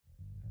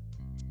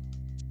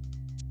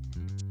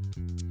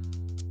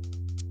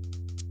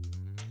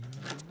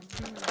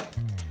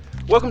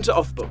Welcome to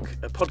Off Book,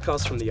 a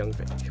podcast from the Young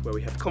Vic, where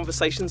we have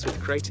conversations with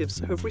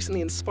creatives who have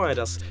recently inspired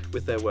us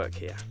with their work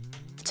here.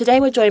 Today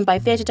we're joined by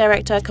theatre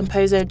director,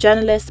 composer,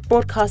 journalist,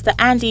 broadcaster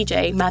and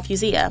DJ Matthew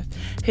Zia,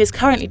 who is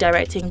currently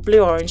directing Blue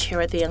Orange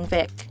here at the Young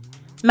Vic.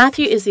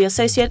 Matthew is the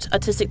Associate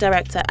Artistic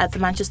Director at the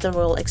Manchester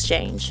Royal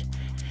Exchange.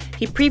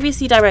 He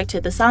previously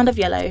directed The Sound of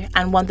Yellow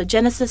and won the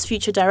Genesis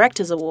Future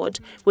Directors Award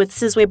with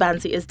Sizwe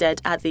Banzi is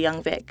Dead at the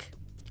Young Vic.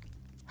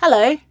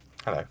 Hello.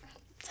 Hello.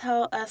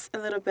 Tell us a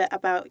little bit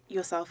about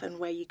yourself and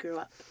where you grew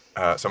up.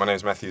 So my name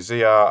is Matthew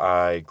Zia.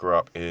 I grew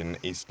up in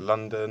East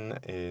London,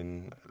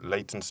 in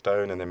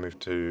Leytonstone, and then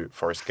moved to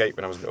Forest Gate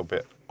when I was a little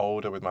bit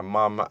older with my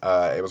mum.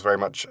 It was very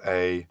much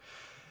a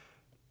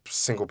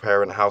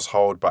single-parent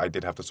household, but I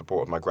did have the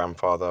support of my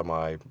grandfather,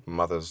 my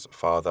mother's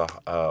father,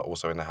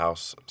 also in the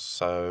house.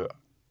 So,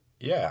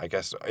 yeah, I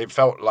guess it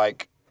felt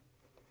like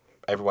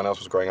everyone else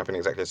was growing up in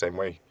exactly the same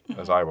way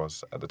as I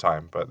was at the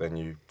time, but then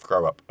you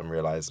grow up and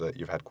realise that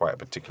you've had quite a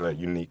particular,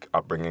 unique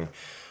upbringing.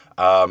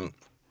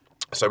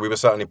 So we were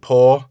certainly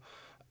poor.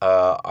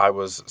 I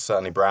was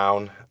certainly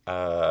brown.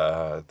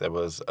 There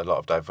was a lot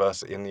of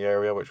diversity in the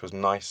area, which was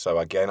nice. So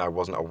again, I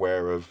wasn't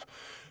aware of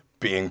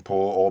being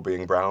poor or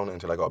being brown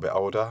until I got a bit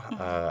older.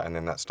 And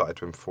then that started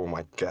to inform,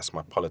 I guess,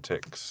 my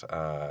politics,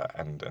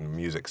 and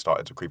music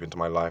started to creep into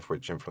my life,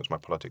 which influenced my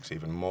politics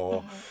even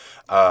more.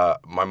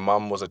 My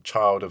mum was a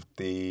child of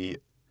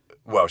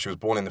she was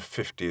born in the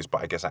 50s,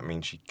 but I guess that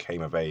means she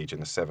came of age in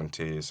the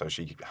 70s, so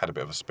she had a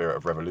bit of a spirit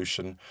of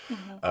revolution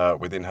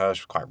within her.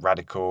 She was quite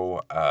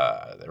radical.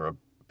 There are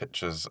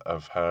pictures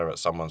of her at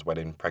someone's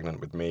wedding, pregnant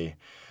with me,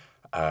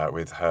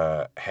 with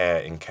her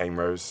hair in cane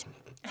rose.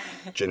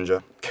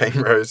 Ginger, cane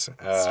rose.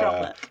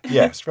 Strong look.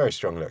 Yes, very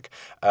strong look.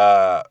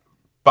 But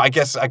I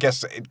guess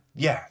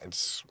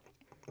it's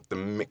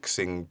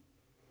the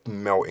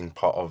melting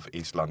pot of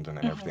East London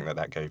and everything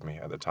that gave me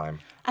at the time.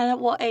 And at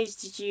what age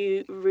did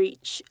you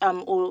reach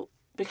or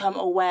become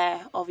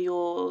aware of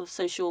your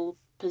social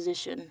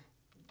position?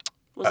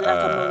 Was it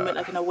like a moment,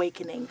 like an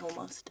awakening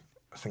almost?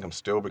 I think I'm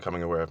still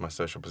becoming aware of my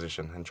social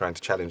position and trying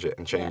to challenge it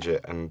and change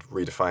it and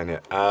redefine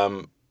it.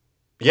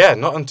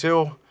 Not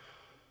until...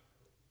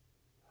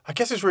 I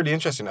guess it's really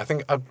interesting. I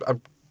think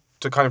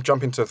to kind of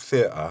jump into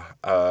theatre,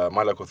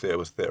 my local theatre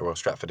was Theatre Royal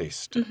Stratford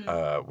East,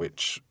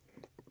 which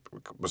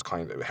was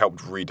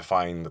helped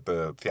redefine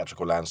the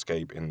theatrical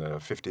landscape in the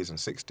 50s and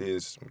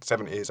 60s,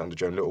 70s under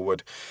Joan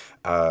Littlewood,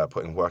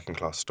 putting working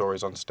class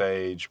stories on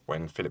stage.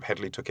 When Philip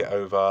Headley took it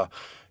over,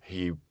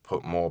 he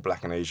put more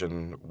Black and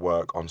Asian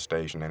work on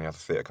stage than any other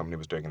theatre company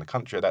was doing in the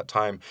country at that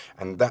time.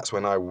 And that's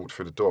when I walked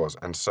through the doors.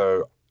 And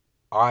so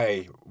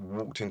I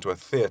walked into a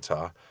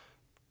theatre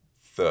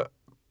that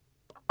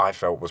I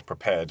felt was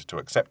prepared to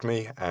accept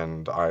me,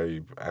 and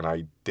I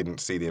didn't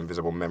see the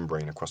invisible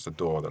membrane across the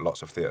door that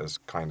lots of theatres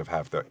kind of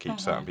have that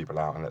keeps certain people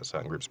out and let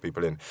certain groups of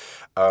people in.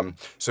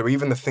 So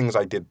even the things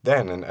I did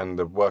then and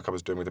the work I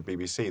was doing with the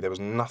BBC, there was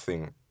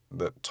nothing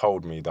that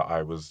told me that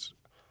I was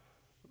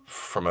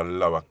from a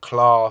lower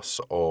class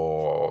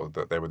or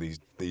that there were these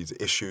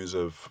issues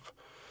of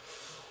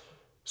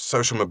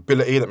social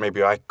mobility that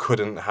maybe I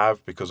couldn't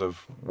have because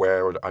of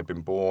where I'd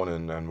been born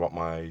and what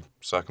my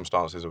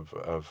circumstances of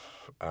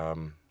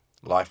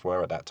life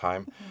were at that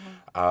time.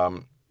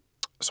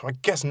 So I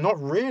guess not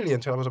really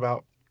until I was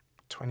about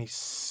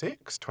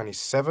 26,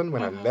 27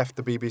 when I left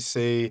the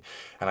BBC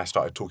and I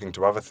started talking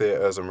to other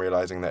theatres and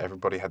realising that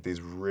everybody had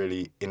these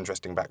really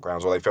interesting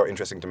backgrounds, or they felt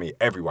interesting to me.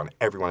 Everyone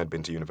had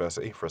been to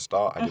university for a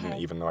start. I didn't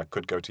even know I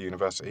could go to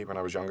university when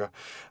I was younger.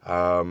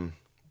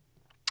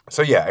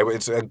 So yeah,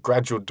 it's a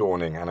gradual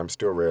dawning, and I'm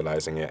still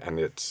realising it, and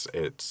it's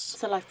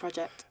a life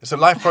project. It's a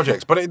life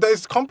project, but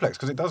it's complex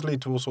because it does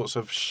lead to all sorts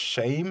of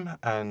shame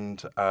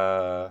and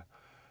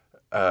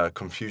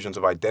confusions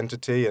of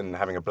identity, and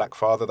having a black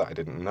father that I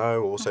didn't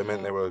know also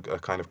meant there were a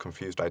kind of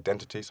confused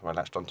identity. So I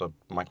latched onto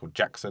Michael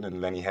Jackson and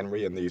Lenny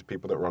Henry and these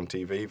people that were on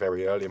TV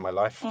very early in my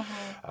life.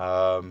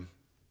 And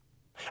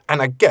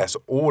I guess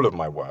all of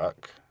my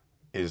work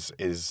is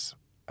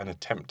an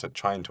attempt at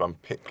trying to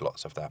unpick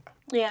lots of that.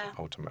 Yeah.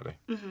 Ultimately.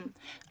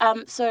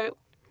 So,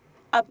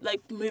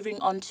 moving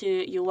on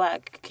to your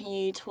work, can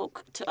you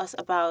talk to us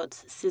about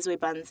Sizwe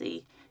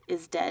Banzi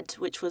is Dead,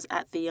 which was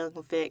at the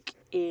Young Vic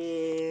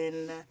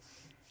in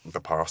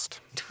the past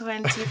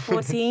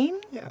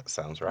 2014? Yeah, that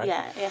sounds right.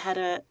 Yeah, it had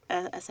a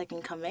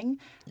second coming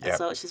as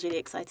well, which is really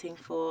exciting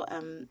for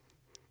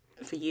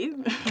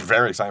you.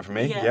 Very exciting for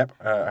me, yep.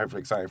 Hopefully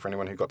exciting for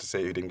anyone who got to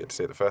see it who didn't get to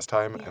see it the first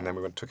time, and then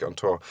we took it on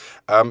tour.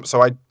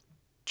 So I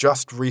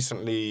just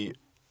recently,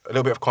 a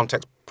little bit of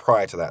context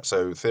prior to that.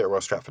 So Theatre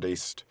Royal Stratford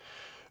East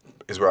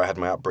is where I had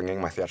my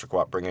upbringing, my theatrical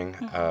upbringing.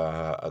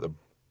 At the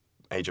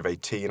age of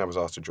 18, I was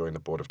asked to join the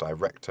board of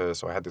directors.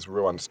 So I had this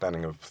real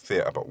understanding of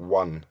theatre, but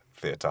one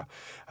theatre,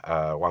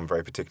 one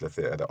very particular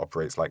theatre that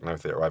operates like no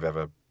theatre I've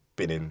ever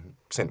been in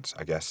since,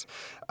 I guess.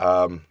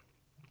 But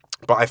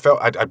I felt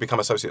I'd become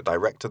associate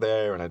director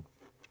there, and I'd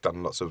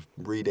done lots of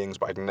readings,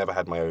 but I'd never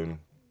had my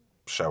own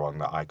show on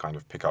that I kind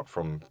of pick up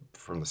from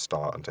the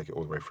start and take it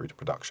all the way through to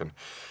production.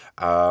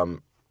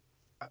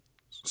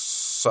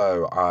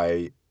 So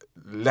I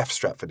left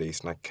Stratford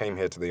East and I came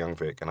here to the Young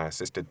Vic and I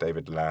assisted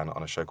David Lan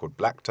on a show called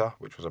Blackter,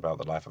 which was about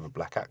the life of a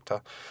black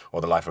actor,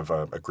 or the life of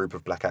a group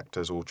of black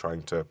actors all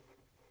trying to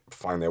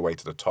find their way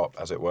to the top,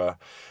 as it were.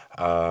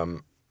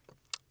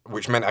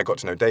 Which meant I got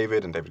to know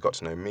David and David got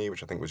to know me,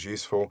 which I think was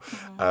useful.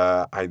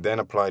 I then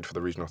applied for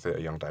the Regional Theatre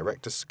Young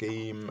Directors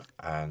Scheme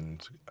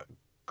and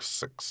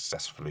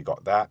successfully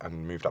got that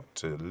and moved up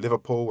to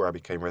Liverpool, where I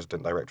became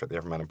resident director at the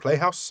Everyman and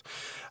Playhouse.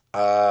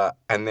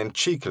 And then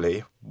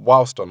cheekily,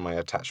 whilst on my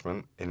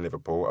attachment in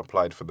Liverpool,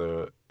 applied for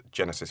the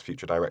Genesis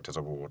Future Directors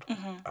Award,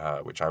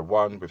 which I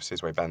won with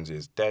Sizwe Banzi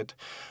is Dead.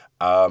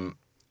 And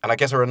I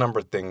guess there are a number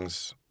of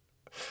things.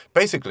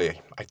 Basically,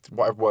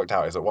 what I've worked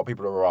out is that what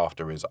people are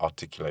after is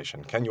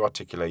articulation. Can you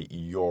articulate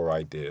your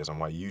ideas on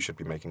why you should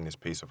be making this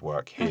piece of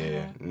work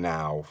here,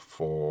 now,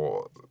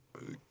 for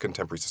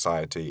contemporary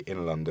society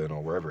in London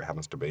or wherever it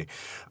happens to be?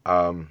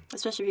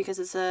 Especially because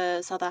it's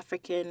a South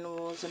African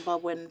or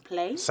Zimbabwean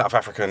play. South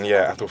African,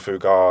 yeah. Athol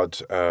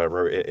Fugard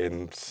wrote it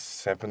in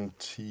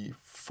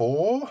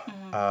 1974.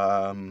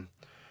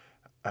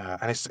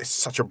 And it's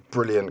such a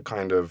brilliant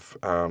kind of...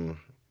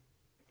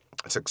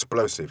 it's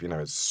explosive,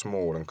 it's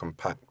small and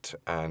compact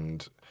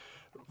and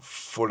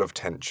full of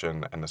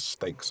tension, and the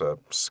stakes are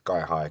sky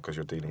high because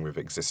you're dealing with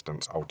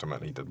existence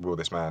ultimately. Will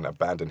this man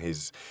abandon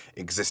his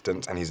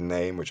existence and his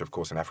name, which of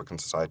course in African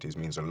societies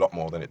means a lot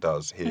more than it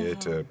does here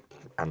to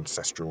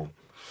ancestral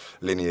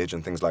lineage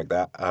and things like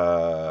that.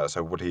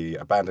 So would he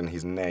abandon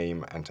his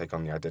name and take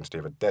on the identity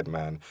of a dead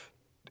man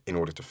in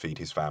order to feed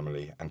his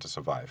family and to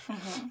survive?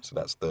 So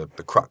that's the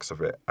crux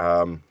of it.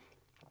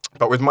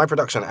 But with my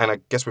production, and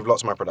I guess with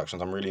lots of my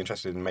productions, I'm really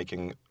interested in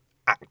making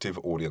active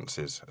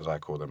audiences, as I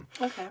call them.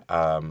 Okay.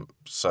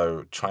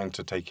 So trying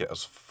to take it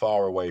as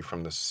far away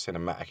from the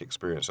cinematic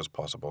experience as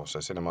possible.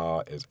 So cinema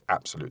is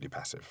absolutely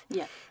passive.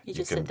 Yeah, you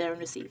just sit there and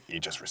receive. You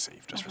just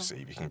receive,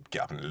 receive. You can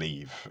get up and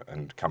leave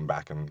and come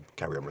back and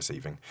carry on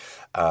receiving.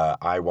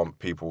 I want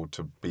people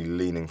to be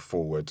leaning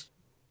forward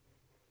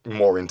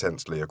more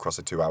intensely across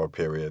a 2-hour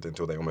period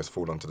until they almost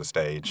fall onto the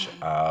stage.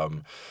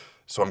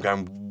 So I'm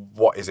going,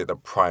 what is it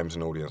that primes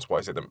an audience? What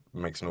is it that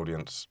makes an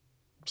audience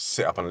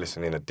sit up and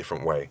listen in a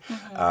different way?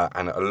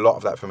 And a lot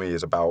of that for me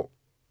is about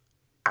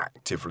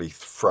actively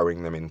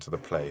throwing them into the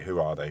play. Who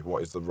are they?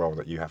 What is the role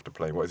that you have to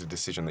play? What is the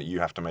decision that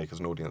you have to make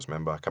as an audience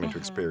member coming to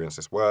experience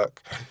this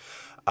work?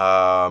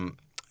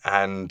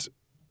 And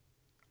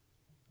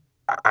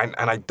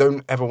I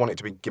don't ever want it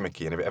to be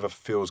gimmicky. And if it ever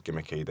feels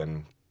gimmicky,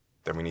 then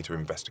we need to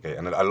investigate.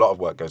 And a lot of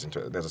work goes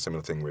into it. There's a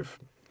similar thing with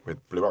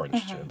Blue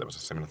Orange. There was a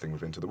similar thing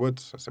with Into the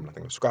Woods, a similar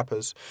thing with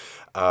Scrappers.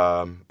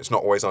 It's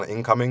not always on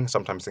incoming.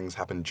 Sometimes things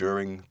happen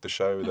during the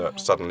show that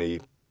suddenly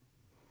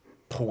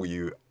pull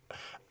you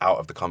out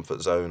of the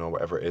comfort zone or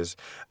whatever it is.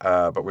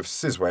 But with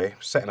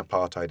Sizwe, set in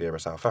apartheid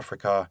era South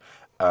Africa,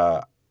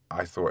 I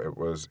thought it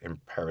was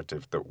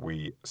imperative that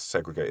we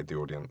segregated the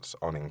audience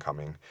on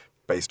incoming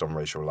based on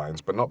racial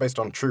lines, but not based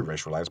on true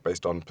racial lines,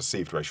 based on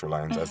perceived racial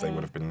lines as they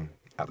would have been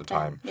at the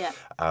time. Yeah.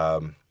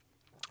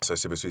 So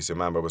Sibusiso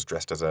Mamba was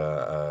dressed as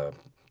a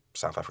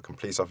South African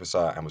police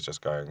officer and was just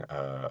going,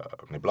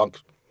 "Ne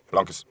Blancus, Ne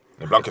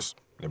Blancus,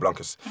 Ne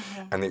Blancus."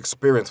 And the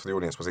experience for the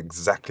audience was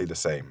exactly the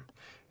same,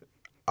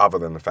 other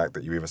than the fact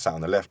that you either sat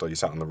on the left or you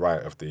sat on the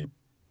right of the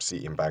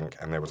seating bank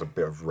and there was a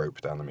bit of rope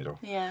down the middle.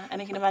 Yeah,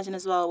 and I can imagine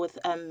as well with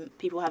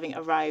people having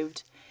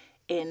arrived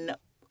in,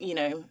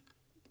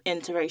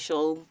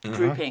 interracial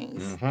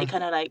groupings, it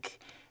kind of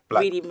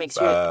really makes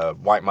you...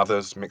 white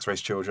mothers, mixed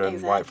race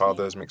children, white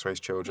fathers, mixed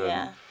race children.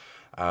 Yeah.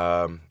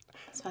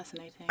 It's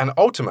fascinating. And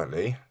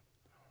ultimately,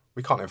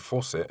 we can't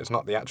enforce it. It's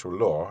not the actual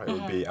law. It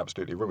would be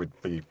absolutely rude.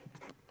 We'd be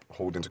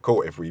hauled into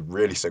court if we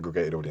really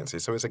segregated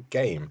audiences. So it's a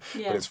game.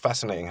 Yeah. But it's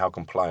fascinating how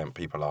compliant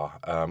people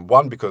are.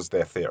 One, because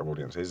they're theatre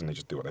audiences and they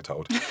just do what they're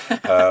told.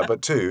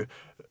 But two,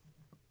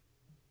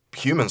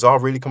 humans are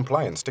really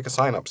compliant. Stick a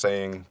sign up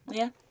saying,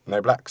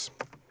 no blacks,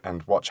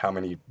 and watch how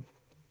many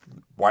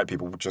white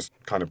people would just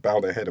kind of bow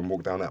their head and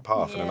walk down that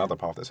path, and another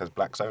path that says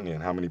blacks only,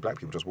 and how many black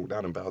people just walk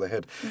down and bow their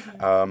head.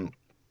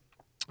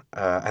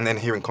 And then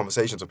hearing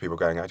conversations of people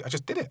going, I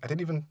just did it. I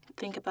didn't even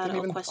think about it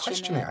or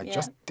question it. I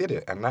just did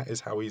it. And that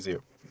is how easy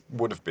it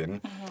would have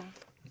been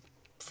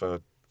for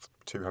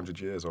 200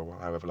 years or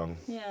however long.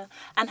 Yeah.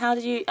 And how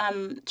did you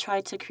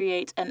try to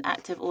create an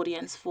active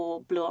audience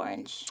for Blue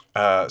Orange?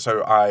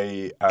 So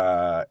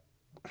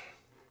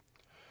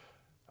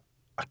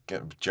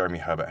Jeremy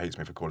Herbert hates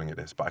me for calling it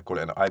this, but I call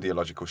it an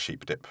ideological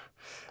sheep dip.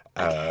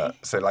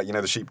 So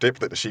the sheep dip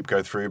that the sheep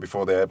go through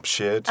before they're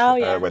sheared,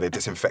 where they're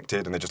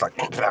disinfected and they're just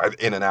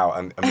in and out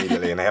and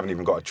immediately, and they haven't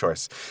even got a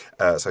choice.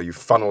 So you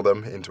funnel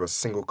them into a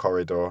single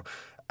corridor,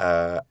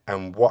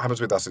 and what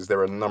happens with us is there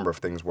are a number of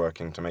things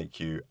working to make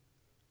you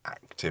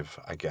active,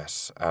 I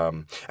guess.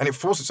 And it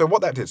forces... So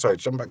what that did... Sorry,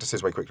 jump back to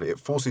Sizwe quickly. It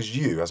forces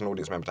you, as an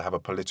audience member, to have a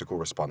political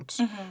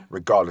response,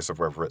 regardless of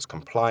whether it's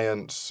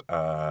compliance,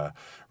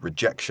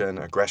 rejection,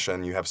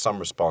 aggression. You have some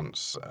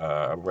response,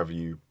 whether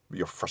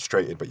you're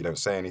frustrated but you don't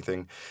say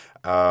anything.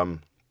 So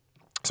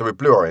with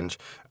Blue Orange,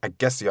 I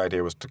guess the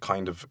idea was to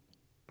kind of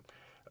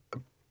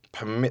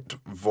permit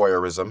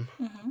voyeurism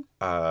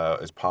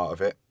as part of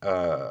it,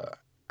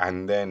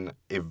 and then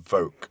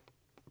evoke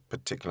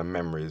particular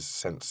memories,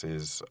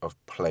 senses of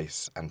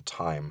place and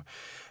time.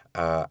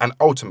 And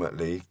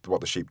ultimately,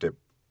 what the sheep dip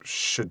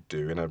should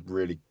do in a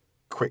really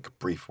quick,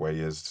 brief way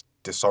is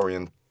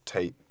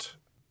disorientate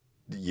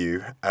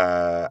you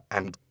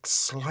and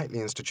slightly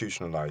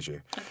institutionalize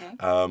you.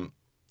 Okay.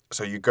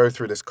 So you go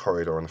through this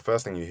corridor, and the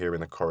first thing you hear in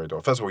the corridor,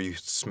 first of all, you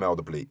smell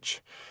the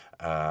bleach.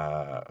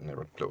 And there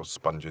are little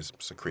sponges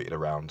secreted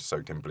around,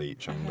 soaked in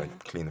bleach, and they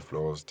clean the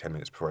floors 10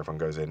 minutes before everyone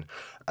goes in.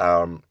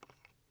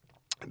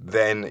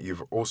 Then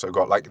you've also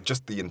got, like,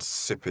 just the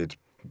insipid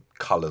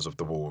colours of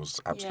the walls,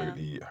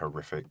 absolutely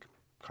horrific,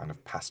 kind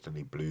of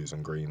pastel-y blues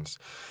and greens.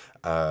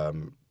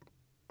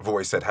 I've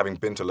always said, having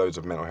been to loads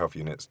of mental health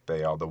units,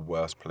 they are the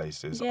worst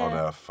places on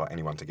earth for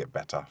anyone to get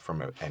better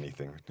from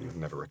anything. You'll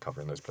never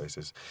recover in those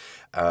places.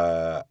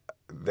 And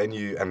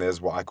there's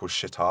what I call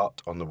shit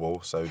art on the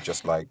wall, so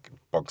just like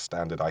bog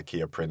standard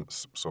IKEA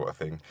prints sort of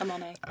thing. A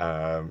Monet.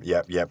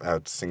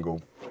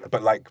 Single,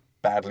 but like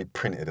badly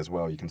printed as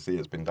well. You can see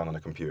it's been done on a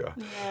computer.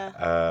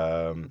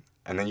 Yeah.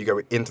 And then you go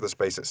into the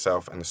space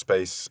itself, and the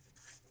space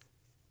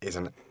is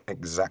an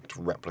exact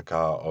replica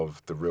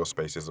of the real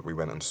spaces that we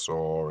went and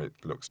saw. It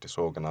looks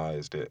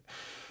disorganized.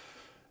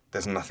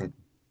 There's nothing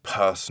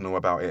personal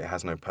about it. It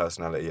has no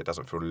personality. It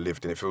doesn't feel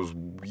lived in. It feels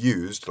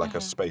used like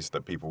a space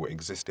that people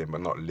exist in,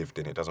 but not lived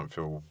in. It doesn't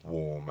feel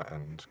warm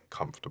and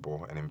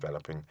comfortable and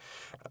enveloping.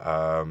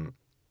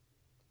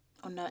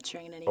 Or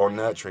nurturing in any Or way.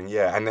 nurturing,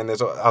 yeah. And then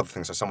there's other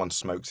things. So someone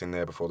smokes in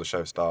there before the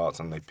show starts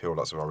and they peel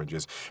lots of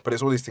oranges. But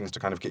it's all these things to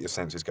kind of get your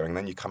senses going. And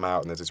then you come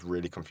out and there's this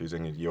really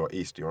confusing, you're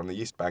on the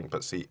East Bank,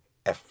 but see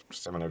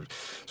F700.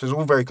 So it's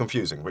all very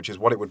confusing, which is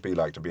what it would be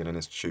like to be in an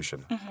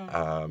institution.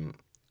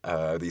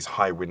 These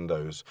high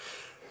windows.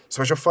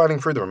 So as you're filing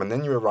through the room, and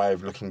then you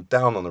arrive looking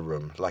down on the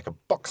room like a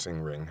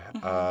boxing ring.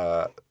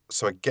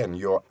 So again,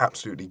 you're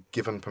absolutely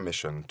given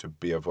permission to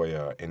be a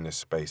voyeur in this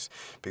space,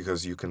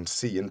 because you can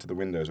see into the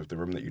windows of the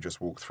room that you just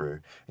walked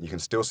through, and you can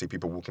still see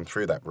people walking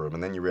through that room,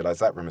 and then you realise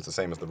that room is the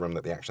same as the room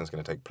that the action is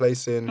going to take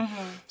place in.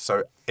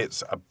 So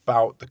it's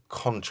about the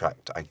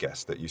contract, I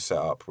guess, that you set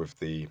up with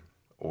the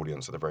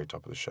audience at the very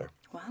top of the show.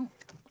 Wow,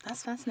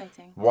 that's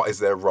fascinating. What is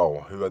their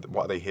role?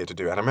 What are they here to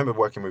do? And I remember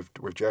working with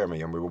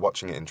Jeremy, and we were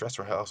watching it in dress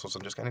rehearsals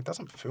and just going, it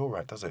doesn't feel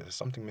right, does it? There's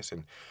something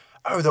missing.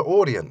 Oh, the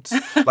audience.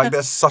 Like,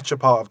 they're such a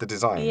part of the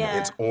design. Yeah.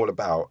 It's all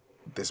about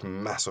this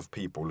mass of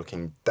people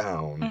looking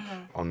down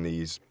on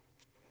these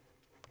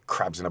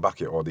crabs in a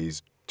bucket, or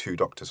these two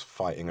doctors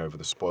fighting over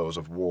the spoils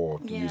of war,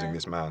 using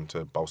this man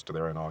to bolster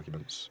their own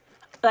arguments.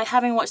 Like,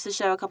 having watched the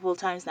show a couple of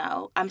times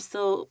now, I'm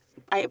still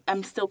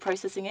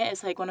processing it.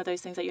 It's like one of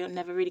those things that you're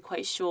never really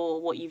quite sure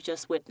what you've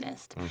just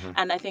witnessed.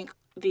 And I think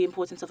the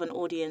importance of an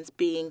audience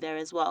being there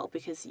as well,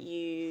 because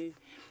you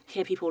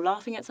hear people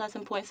laughing at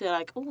certain points. So you're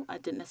like, oh, I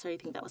didn't necessarily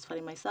think that was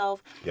funny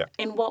myself. Yeah.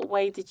 In what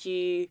way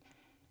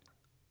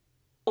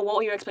or what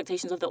were your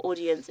expectations of the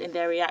audience in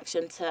their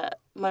reaction to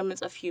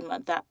moments of humour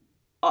that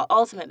are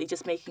ultimately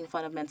just making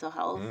fun of mental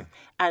health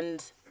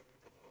and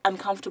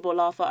uncomfortable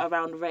laughter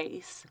around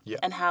race? Yeah.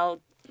 And how,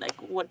 like,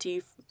 what do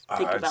you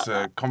think about it's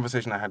that? a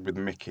conversation I had with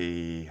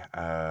Mickey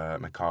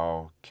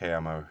Mikal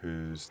Keamo,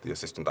 who's the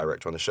assistant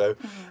director on the show.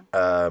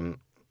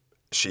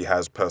 She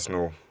has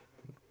personal,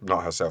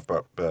 not herself,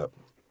 but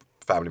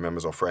family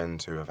members or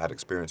friends who have had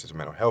experiences of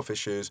mental health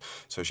issues,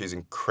 so she's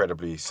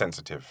incredibly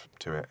sensitive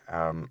to it.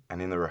 And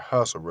in the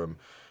rehearsal room,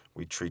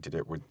 we treated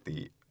it with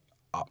the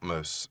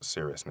utmost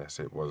seriousness.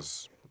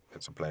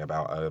 It's a play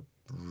about a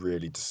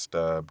really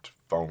disturbed,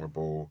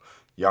 vulnerable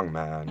young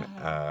man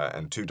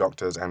and two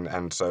doctors,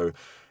 and so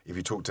if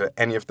you talk to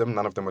any of them,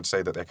 none of them would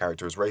say that their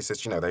character is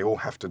racist. You know, they all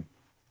have to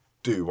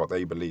do what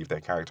they believe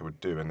their character would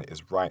do, and it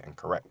is right and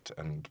correct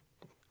and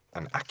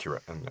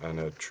accurate and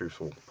a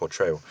truthful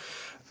portrayal.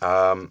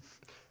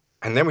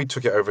 And then we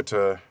took it over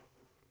to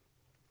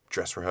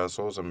dress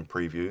rehearsals and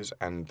previews,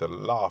 and the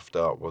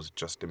laughter was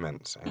just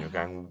immense. And you're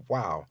going,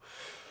 wow.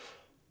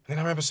 And then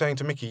I remember saying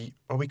to Mickey,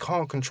 well, we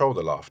can't control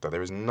the laughter.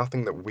 There is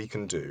nothing that we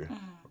can do.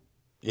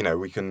 You know,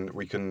 we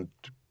can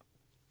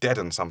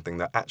deaden something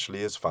that actually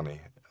is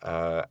funny.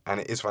 And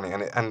it is funny.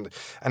 And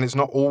it's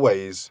not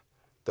always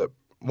that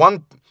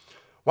one,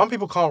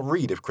 people can't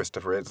read if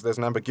Christopher is. There's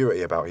an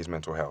ambiguity about his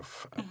mental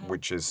health,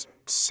 which is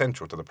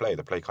central to the play.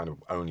 The play kind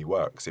of only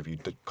works if you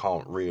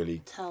can't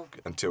really Tell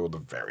until the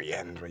very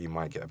end, where you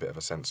might get a bit of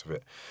a sense of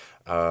it.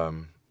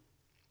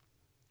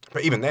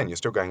 But even then, you're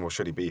still going, well,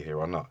 should he be here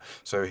or not?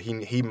 So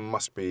he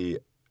must be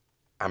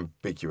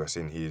ambiguous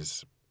in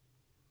his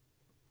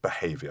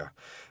behaviour.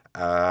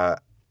 And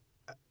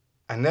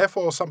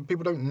therefore, some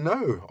people don't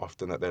know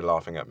often that they're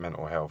laughing at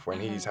mental health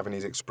when he's having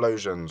these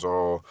explosions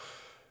or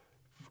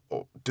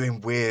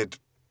doing weird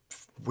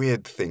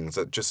things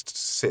that just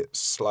sit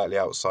slightly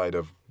outside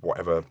of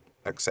whatever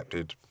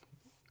accepted,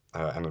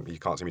 and you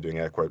can't see me doing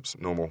air quotes,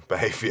 normal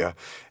behaviour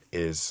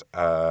is.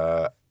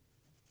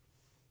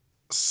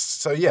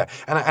 So yeah,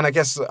 and I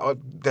guess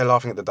they're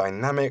laughing at the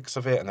dynamics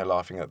of it, and they're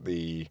laughing at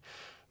the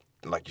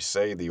like you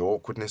say, the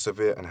awkwardness of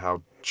it and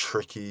how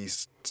tricky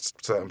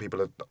certain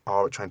people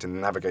are at trying to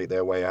navigate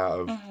their way out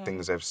of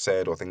things they've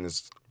said or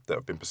things that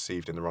have been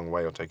perceived in the wrong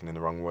way or taken in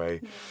the wrong way.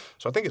 Yeah.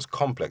 So I think it's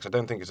complex. I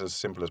don't think it's as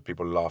simple as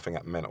people laughing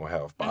at mental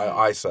health. But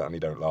I certainly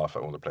don't laugh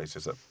at all the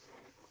places that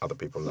other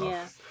people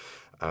laugh.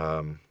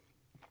 Yeah.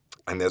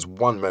 And there's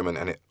one moment,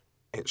 and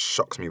it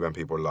shocks me when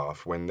people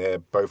laugh, when they're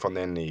both on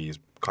their knees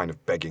kind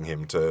of begging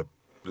him to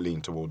lean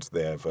towards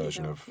their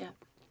version of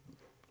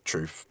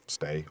truth,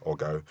 stay or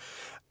go.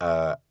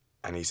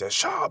 And he says,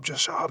 shut up,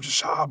 just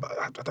shut up.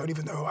 I don't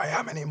even know who I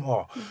am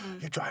anymore.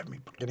 You're driving me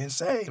fucking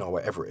insane, or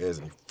whatever it is.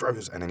 And he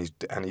throws, and then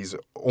he's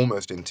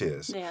almost in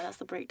tears. Yeah, that's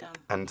the breakdown.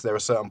 And there are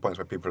certain points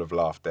where people have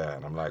laughed there,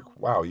 and I'm like,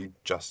 wow, you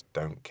just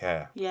don't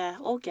care. Yeah,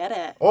 or get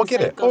it. Or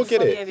get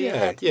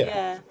it.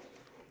 Yeah.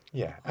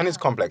 Yeah, and it's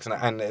complex,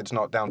 and it's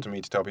not down to me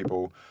to tell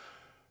people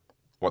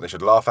what they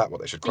should laugh at, what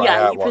they should cry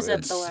at. You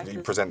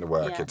present the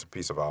work. It's a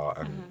piece of art,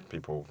 and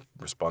people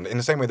respond. In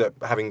the same way that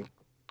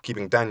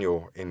keeping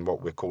Daniel in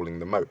what we're calling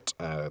the moat,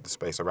 the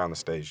space around the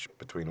stage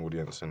between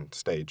audience and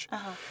stage,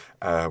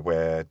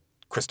 where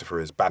Christopher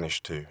is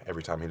banished to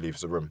every time he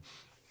leaves the room.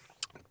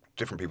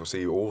 Different people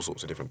see all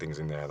sorts of different things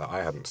in there that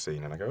I hadn't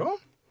seen, and I go, oh,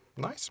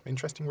 nice,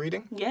 interesting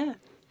reading. Yeah.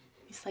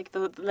 It's like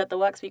let the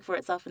work speak for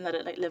itself and let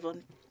it live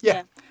on.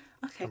 Yeah.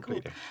 Okay,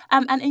 completely.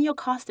 Cool. And in your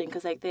casting,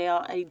 because they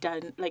are a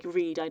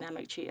really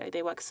dynamic trio,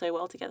 they work so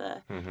well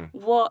together. They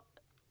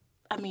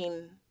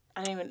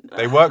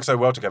work so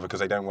well together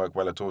because they don't work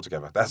well at all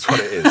together. That's what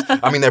it is.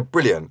 I mean, they're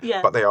brilliant,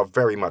 but they are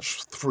very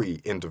much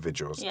three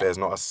individuals. Yeah. There's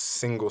not a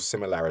single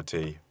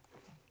similarity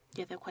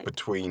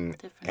between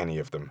any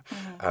of them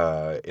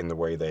in the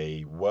way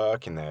they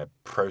work, in their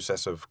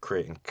process of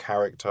creating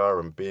character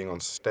and being on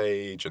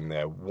stage, and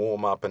their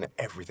warm-up, and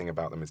everything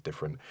about them is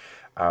different.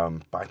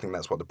 But I think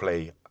that's what the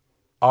play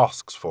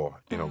asks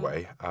for, in a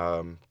way.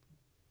 I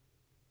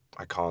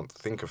can't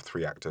think of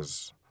three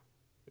actors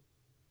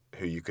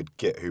who you could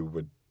get who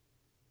would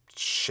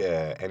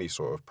share any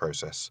sort of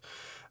process.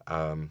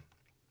 So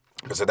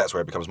that's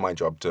where it becomes my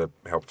job to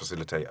help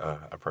facilitate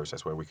a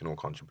process where we can all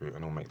contribute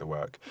and all make the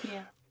work.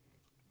 Yeah.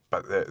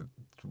 But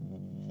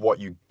what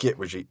you get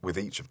with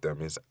each of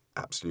them is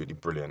absolutely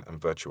brilliant and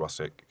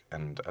virtuosic,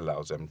 and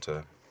allows them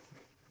to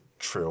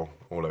trill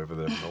all over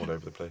the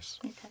place.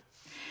 Okay.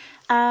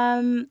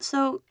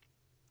 So,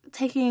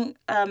 taking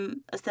a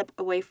step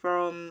away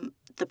from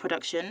the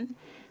production,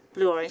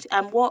 Blue Orange,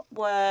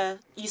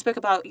 you spoke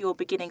about your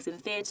beginnings in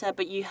theatre,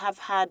 but you have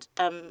had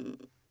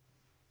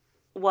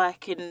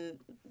work in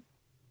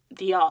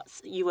the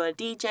arts. You were a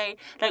DJ.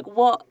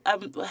 What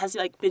has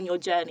been your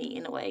journey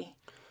in a way?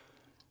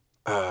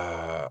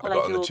 I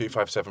got on the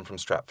 257 from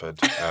Stratford.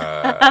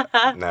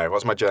 No,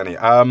 what's my journey?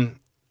 I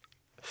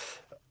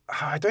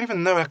don't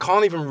even know. I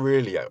can't even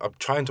really. I'm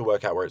trying to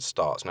work out where it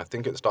starts, and I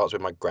think it starts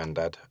with my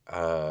granddad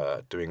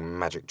doing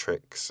magic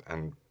tricks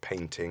and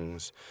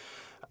paintings.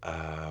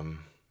 But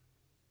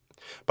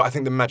I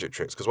think the magic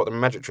tricks, because what the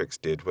magic tricks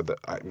did was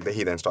that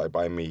he then started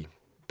buying me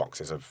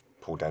boxes of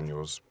Paul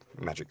Daniels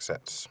magic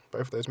sets.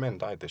 Both of those men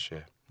died this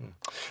year.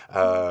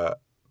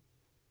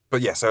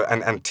 But yeah, so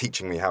and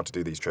teaching me how to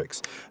do these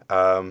tricks.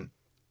 And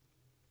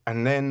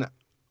then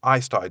I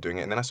started doing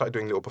it, and then I started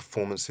doing little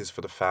performances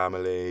for the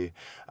family.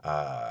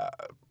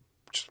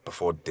 Just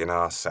before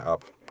dinner, set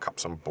up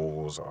cups and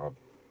balls or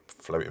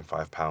floating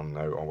 £5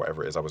 note or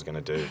whatever it is I was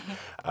going to do.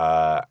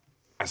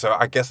 And so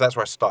I guess that's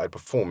where I started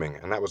performing,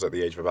 and that was at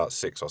the age of about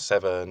 6 or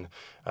 7.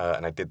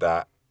 And I did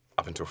that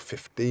up until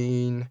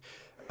 15.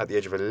 At the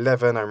age of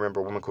 11, I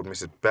remember a woman called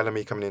Mrs.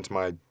 Bellamy coming into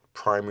my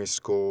primary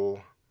school,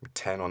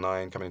 10 or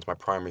 9, coming into my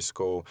primary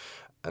school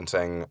and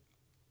saying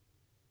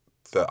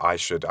that I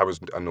was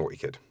a naughty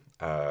kid.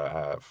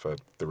 For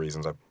the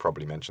reasons I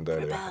probably mentioned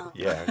earlier.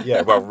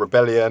 Yeah. Well,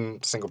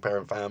 rebellion,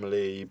 single-parent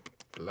family,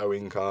 low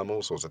income,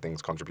 all sorts of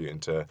things contributing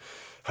to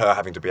her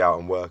having to be out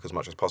and work as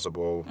much as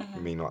possible,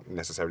 me not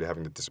necessarily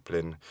having the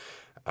discipline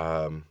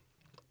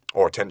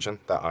or attention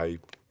that I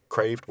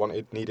craved,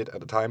 wanted, needed at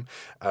the time.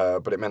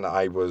 But it meant that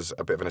I was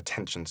a bit of an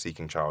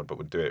attention-seeking child, but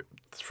would do it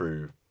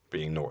through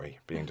being naughty,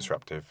 being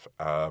disruptive.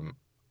 I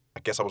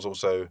guess I was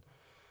also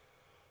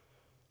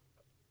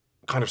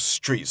kind of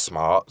street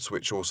smarts,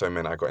 which also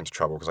meant I got into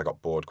trouble because I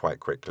got bored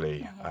quite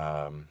quickly.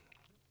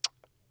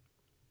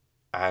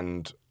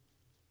 And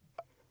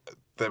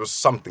there was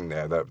something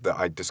there that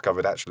I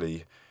discovered,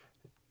 actually,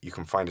 you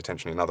can find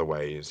attention in other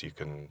ways. You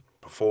can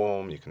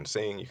perform, you can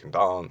sing, you can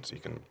dance, you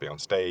can be on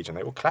stage, and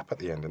they will clap at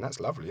the end, and that's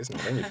lovely, isn't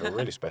it? Then you feel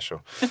really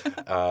special.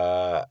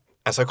 And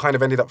so kind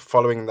of ended up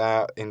following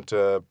that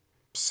into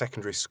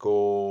secondary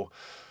school,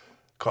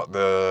 got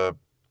the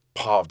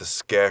part of the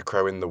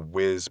Scarecrow in The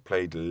Wiz,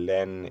 played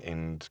Len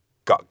in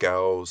Gut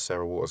Girls,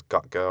 Sarah Waters'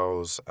 Gut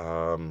Girls.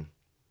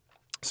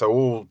 So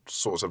all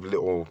sorts of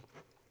little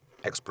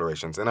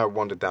explorations. Then I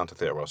wandered down to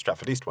Theatre Royal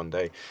Stratford East one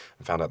day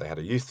and found out they had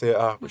a youth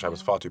theatre, which I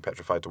was far too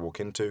petrified to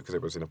walk into because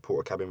it was in a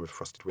porter cabin with a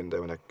frosted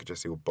window and I could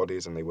just see all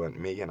bodies and they weren't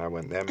me and I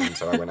weren't them. And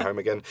so I went home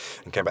again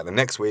and came back the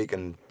next week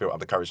and built up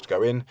the courage to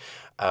go in.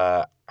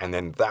 And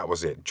then that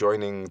was it.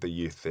 Joining the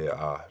youth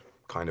theatre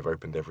kind of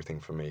opened everything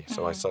for me.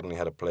 So I suddenly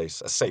had a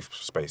safe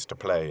space to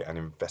play and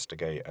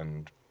investigate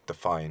and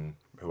define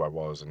who I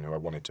was and who I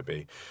wanted to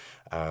be.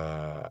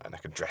 And I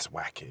could dress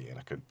wacky and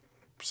I could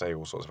say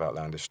all sorts of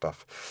outlandish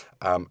stuff.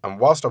 And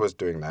whilst I was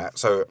doing that,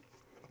 so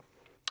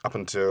up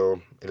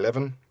until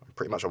 11, I'm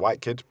pretty much a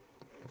white kid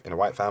in a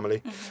white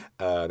family.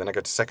 Then I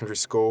go to secondary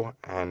school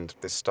and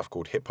this stuff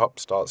called hip-hop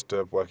starts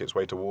to work its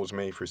way towards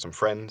me through some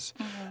friends.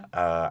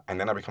 And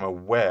then I become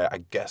aware, I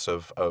guess,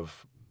 of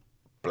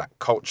black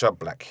culture,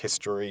 black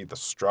history, the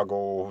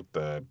struggle,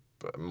 the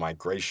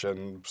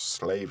migration,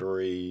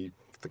 slavery,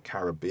 the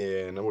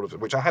Caribbean, all of it,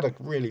 which I had a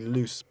really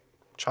loose,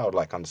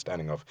 childlike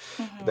understanding of.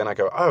 But then I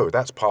go, oh,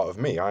 that's part of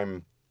me.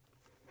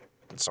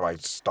 So I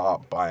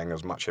start buying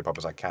as much hip-hop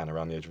as I can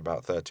around the age of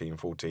about 13,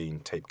 14,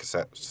 tape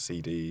cassettes,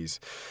 CDs.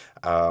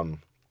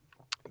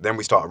 Then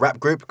we start a rap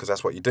group, because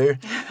that's what you do.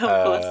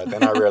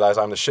 Then I realise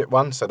I'm the shit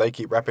one, so they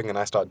keep rapping and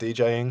I start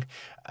DJing.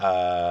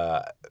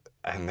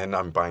 And then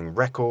I'm buying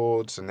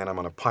records, and then I'm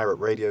on a pirate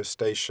radio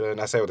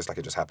station. I say all this like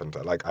it just happened.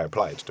 Like, I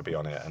applied to be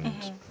on it and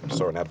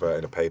saw an advert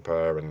in a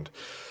paper and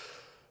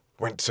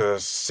went to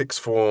sixth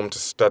form to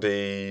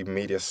study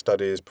media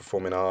studies,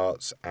 performing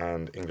arts,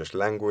 and English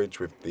language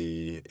with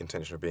the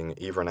intention of being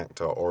either an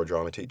actor or a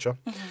drama teacher.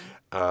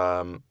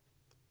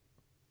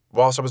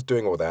 Whilst I was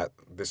doing all that,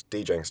 this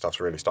DJing stuff's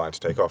really starting to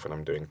take off, and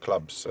I'm doing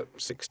clubs at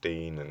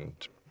 16 and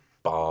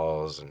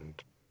bars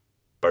and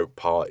boat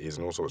parties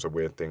and all sorts of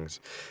weird things.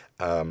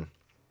 And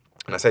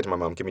I say to my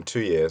mum, give me 2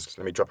 years,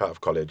 let me drop out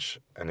of college,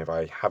 and if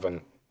I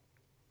haven't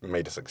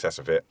made a success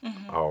of it,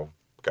 I'll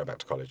go back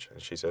to college.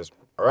 And she says,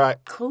 all right,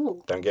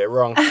 cool, don't get it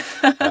wrong.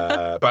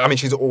 But I mean,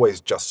 she's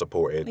always just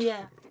supported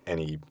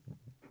any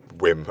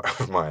whim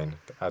of mine.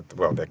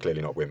 Well, they're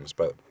clearly not whims,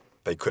 but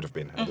they could have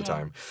been at the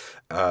time.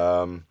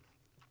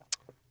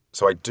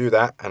 So I do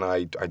that, and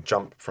I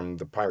jump from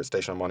the pirate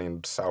station I'm on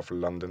in South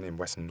London, in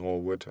West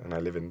Norwood, and I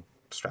live in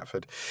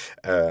Stratford.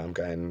 I'm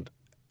going,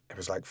 it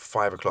was like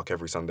 5 o'clock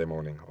every Sunday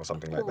morning or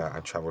something like that. I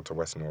travelled to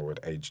West Norwood,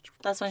 aged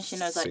That's when she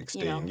knows,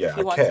 16. Like, yeah, if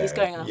he I wants, care. he's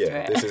going after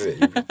it. This is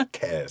it. He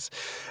cares.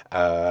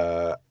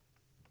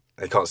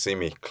 They can't see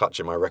me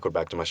clutching my record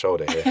bag to my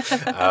shoulder here.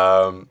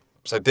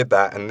 So I did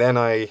that, and then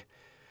I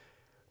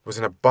was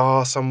in a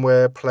bar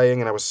somewhere playing,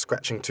 and I was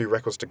scratching 2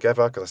 records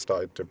together because I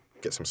started to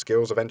get some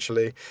skills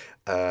eventually.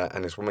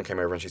 And this woman came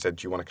over and she said,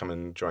 do you want to come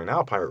and join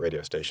our pirate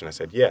radio station? I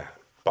said, yeah,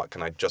 but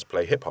can I just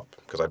play hip-hop?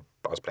 Because I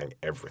was playing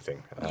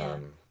everything.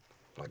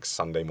 Like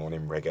Sunday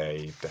morning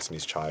reggae,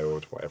 Destiny's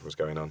Child, whatever was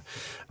going on.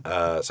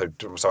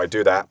 So I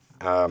do that.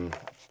 And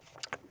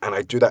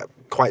I do that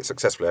quite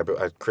successfully.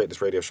 I create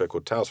this radio show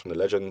called Tales from the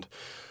Legend,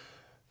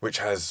 which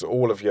has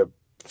all of your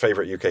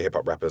favourite UK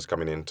hip-hop rappers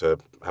coming in to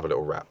have a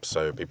little rap.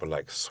 So people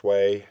like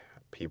Sway,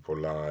 people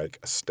like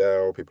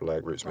Estelle, people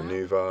like Roots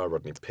Manuva,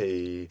 Rodney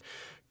P,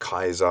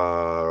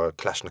 Kaiser,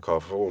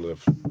 Kalashnikov, all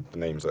of the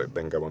names that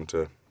then go on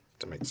to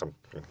make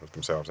something of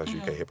themselves as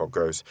UK hip-hop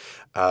grows.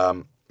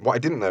 What I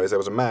didn't know is there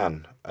was a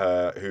man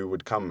who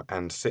would come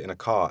and sit in a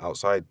car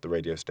outside the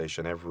radio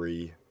station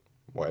every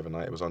whatever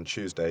night it was on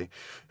Tuesday,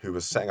 who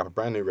was setting up a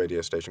brand new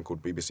radio station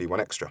called BBC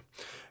One Extra.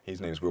 His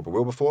name is Wilbur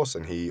Wilberforce,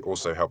 and he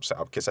also helped set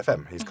up Kiss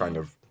FM. He's kind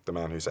of the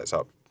man who sets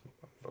up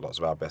lots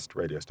of our best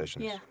radio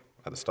stations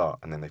at the start,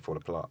 and then they fall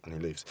apart and he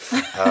leaves.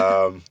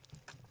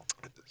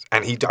 And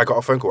I got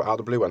a phone call out of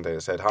the blue one day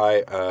that said,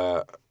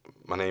 hi,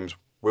 my name's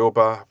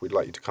Wilbur, we'd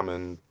like you to come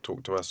and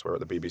talk to us. We're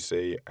at the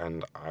BBC.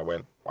 And I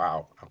went,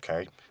 wow,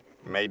 okay,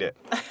 made it.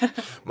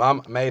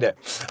 Mum, made it.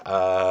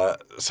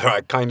 So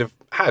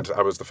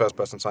I was the first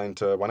person signed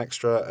to One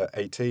Extra at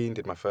 18,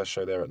 did my first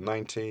show there at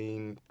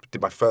 19,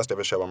 did my first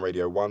ever show on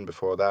Radio 1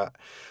 before that.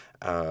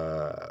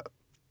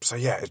 So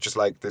yeah, it's just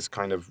like this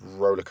kind of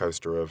roller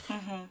coaster of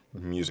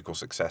musical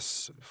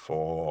success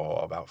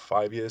for about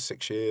 5 years,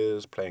 6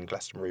 years, playing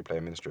Glastonbury,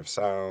 playing Ministry of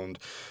Sound,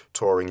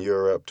 touring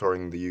Europe,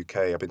 touring the UK.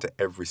 I've been to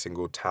every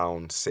single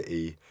town,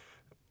 city,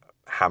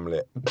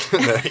 hamlet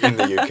in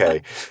the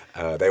UK.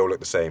 They all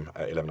look the same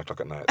at 11 o'clock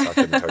at night, so I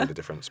couldn't tell you the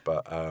difference.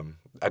 But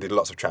I did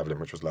lots of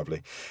travelling, which was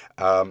lovely.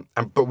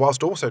 But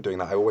whilst also doing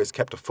that, I always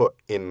kept a foot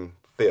in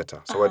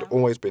theatre. So I'd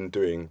always been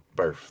doing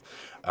both.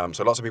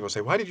 So lots of people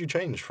say, why did you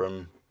change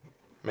from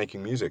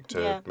making music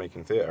to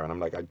making theatre? And I'm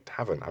like, I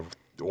haven't. I've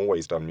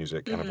always done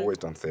music and I've always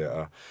done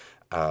theatre.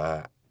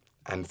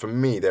 And for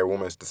me, they're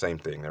almost the same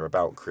thing. They're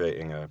about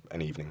creating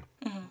an evening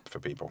for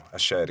people, a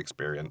shared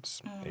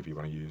experience, if you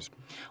want to use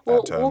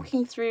that term.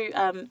 Walking through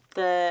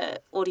the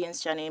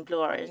audience journey in Blue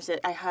Orange,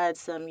 I heard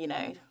some,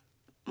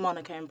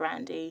 Monaco and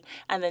Brandy,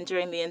 and then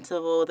during the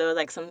interval there were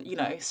like some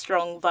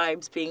strong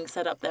vibes being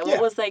set up there.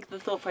 What was like the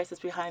thought process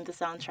behind the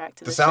soundtrack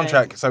to the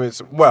soundtrack show?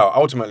 So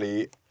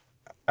ultimately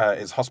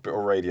it's hospital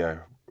radio,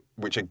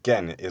 which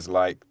again is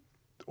like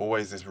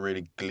always this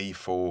really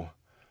gleeful,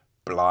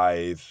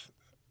 blithe,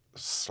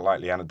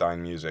 slightly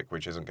anodyne music,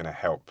 which isn't going to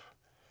help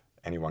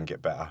anyone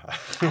get better.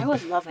 I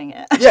was loving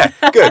it. Yeah,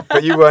 good.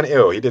 But you weren't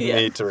ill. You didn't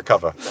need to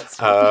recover.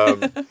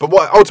 But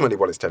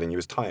what it's telling you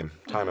is time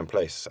and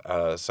place.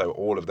 So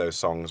all of those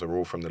songs are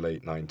all from the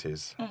late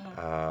 90s.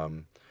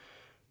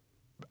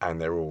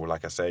 And they're all,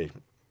 like I say,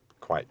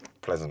 quite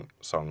pleasant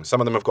songs. Some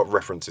of them have got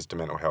references to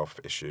mental health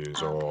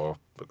issues or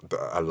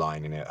a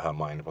line in it, her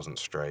mind wasn't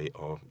straight,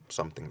 or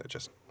something that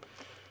just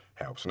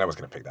helps. No one's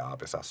going to pick that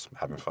up. It's us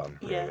having fun,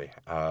 really.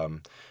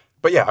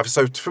 But yeah,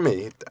 so for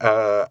me,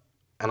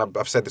 and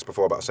I've said this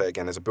before, but I'll say it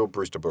again, there's a Bill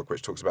Brewster book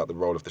which talks about the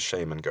role of the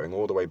shaman going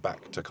all the way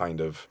back to kind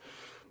of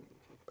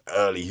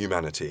early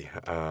humanity,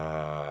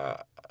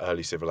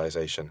 early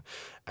civilization,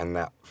 and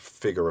that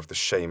figure of the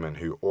shaman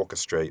who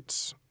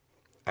orchestrates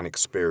an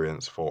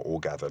experience for all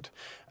gathered.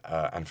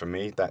 And for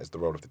me, that is the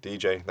role of the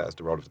DJ, that is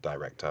the role of the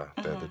director.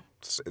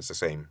 It's the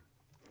same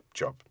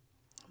job.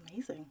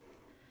 Amazing.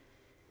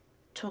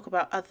 Talk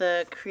about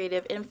other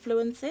creative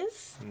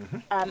influences,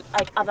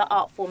 like other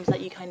art forms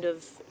that you kind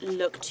of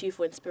look to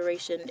for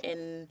inspiration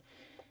in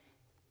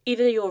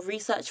either your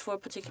research for a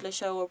particular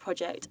show or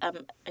project,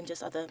 and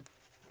just other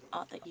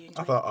art that you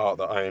enjoy. Other art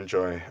that I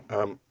enjoy.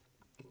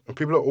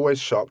 People are always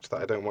shocked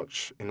that I don't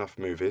watch enough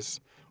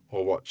movies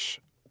or watch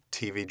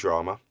TV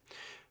drama.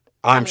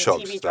 I'm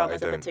shocked TV that I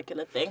drama's a don't.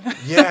 particular thing.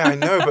 Yeah, I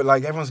know, but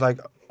like everyone's like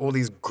all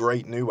these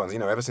great new ones,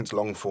 ever since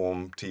long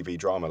form TV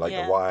drama like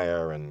The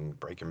Wire and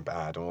Breaking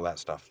Bad and all that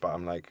stuff. But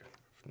I'm like,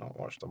 I've not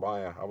watched The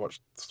Wire. I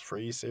watched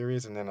 3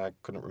 series and then I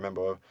couldn't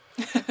remember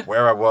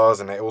where I was,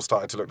 and it all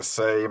started to look the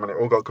same and it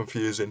all got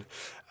confusing.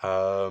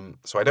 So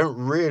I don't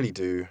really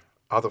do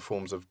other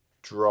forms of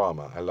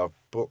drama. I love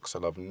books. I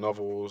love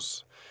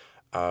novels.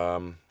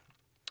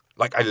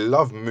 I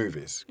love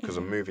movies because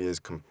a movie is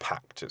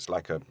compact. It's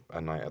like a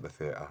night at the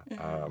theatre.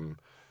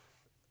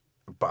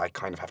 But I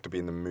kind of have to be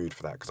in the mood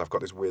for that because I've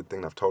got this weird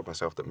thing. I've told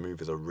myself that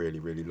movies are really,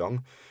 really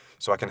long.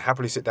 So I can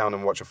happily sit down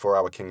and watch a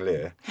 4-hour King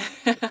Lear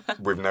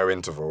with no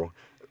interval.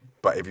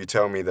 But if you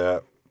tell me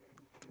that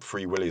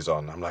Free Willy's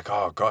on, I'm like,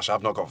 oh gosh,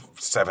 I've not got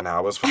 7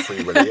 hours for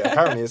Free Willy.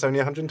 Apparently it's only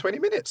 120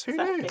 minutes. Who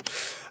knew?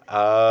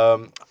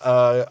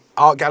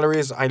 Art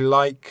galleries I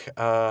like.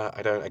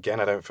 I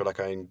don't feel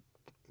like I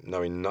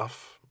know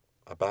enough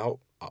about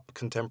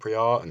contemporary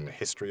art and the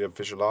history of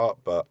visual art,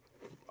 but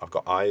I've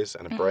got eyes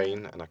and a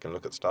brain and I can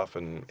look at stuff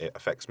and it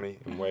affects me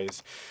in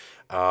ways.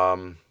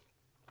 I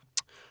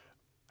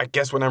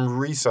guess when I'm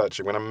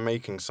researching, when I'm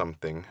making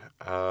something,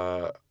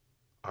 I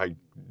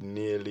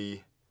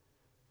nearly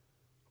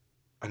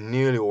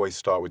always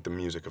start with the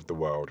music of the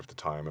world, of the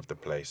time, of the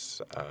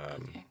place.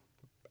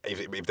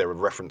 If there are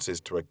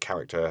references to a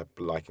character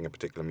liking a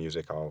particular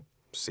music, I'll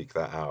seek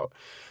that out.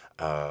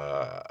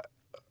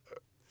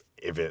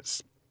 If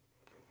it's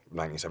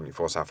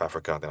 1974 South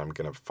Africa, then I'm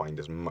going to find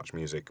as much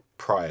music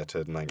prior to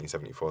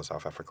 1974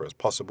 South Africa as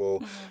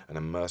possible and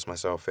immerse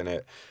myself in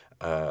it.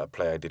 A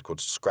play I did called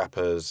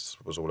Scrappers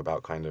was all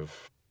about kind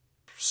of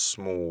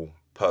small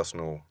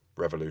personal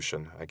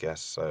revolution, I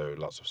guess. So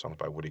lots of songs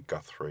by Woody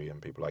Guthrie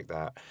and people like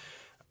that.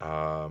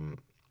 And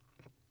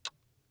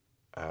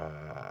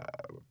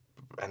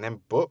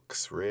then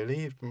books,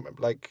 really.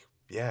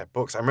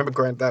 Books. I remember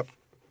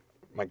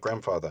my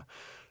grandfather,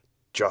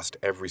 just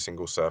every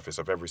single surface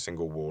of every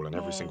single wall and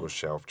every single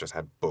shelf just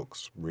had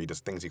books,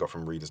 things he got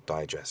from Reader's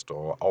Digest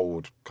or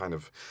old kind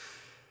of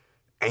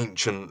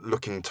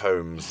ancient-looking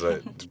tomes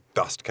that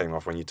dust came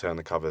off when you turn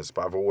the covers.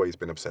 But I've always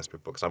been obsessed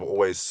with books. I've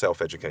always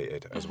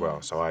self-educated as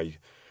well. So I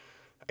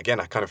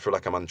kind of feel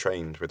like I'm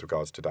untrained with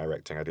regards to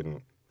directing. I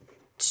didn't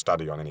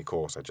study on any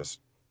course. I just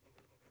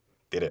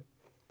did it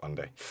one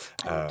day.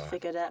 I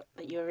figured out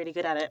that you were really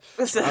good at it.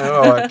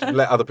 I can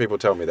let other people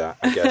tell me that,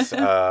 I guess.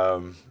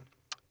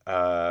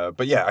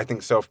 But yeah, I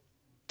think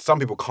some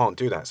people can't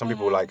do that. Some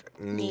people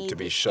need to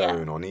be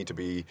shown or need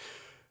to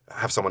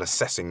have someone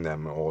assessing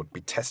them or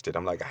be tested.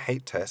 I'm like, I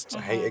hate tests,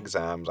 I hate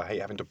exams, I hate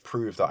having to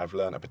prove that I've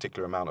learned a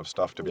particular amount of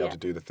stuff to be able to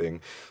do the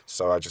thing.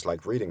 So I just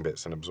like reading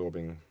bits and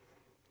absorbing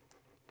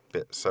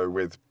bits. So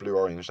with Blue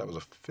Orange, that was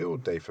a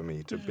field day for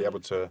me to be able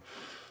to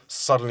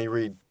suddenly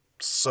read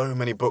so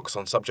many books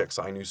on subjects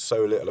that I knew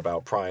so little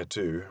about prior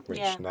to,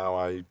 which now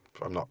I'm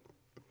not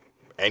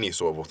any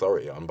sort of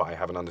authority on, but I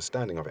have an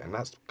understanding of it. And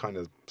that's kind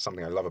of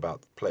something I love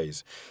about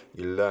plays.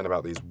 You learn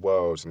about these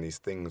worlds and these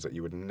things that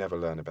you would never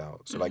learn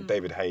about. So like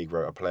David Haig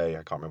wrote a play,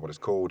 I can't remember what it's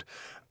called,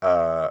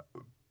 but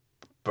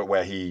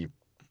where the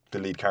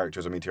lead character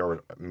is a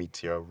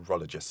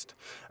meteorologist.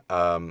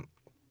 And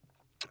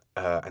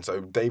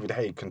so David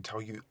Haig can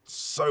tell you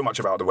so much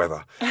about the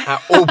weather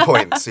at all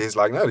points. He's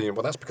like, no,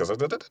 well, that's because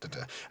of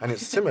and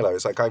it's similar.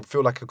 It's like I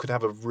feel like I could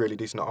have a really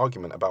decent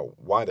argument about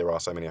why there are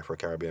so many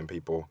Afro-Caribbean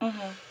people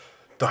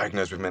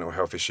diagnosed with mental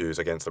health issues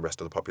against the rest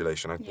of the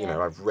population.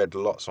 I've read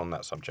lots on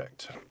that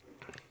subject.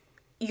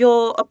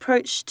 Your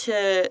approach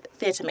to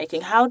theatre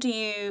making, how do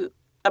you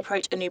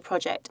approach a new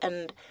project?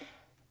 And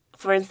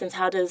for instance,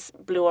 how does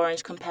Blue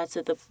Orange compare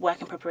to the work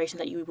and preparation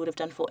that you would have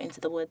done for Into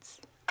the Woods?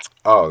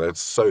 Oh,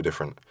 that's so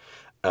different.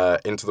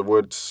 Into the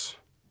Woods,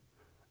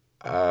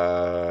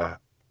 I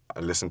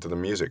listened to the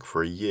music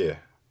for a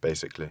year,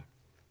 basically,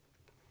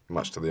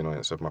 much to the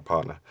annoyance of my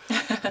partner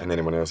and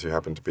anyone else who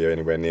happened to be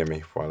anywhere near me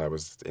while I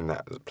was in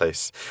that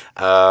place.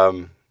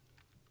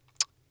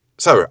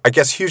 So I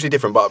guess hugely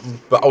different, but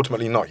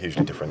ultimately not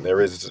hugely different. There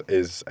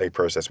is a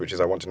process, which is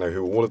I want to know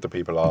who all of the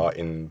people are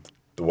in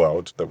the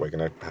world that we're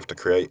going to have to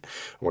create.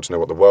 I want to know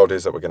what the world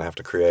is that we're going to have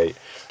to create.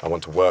 I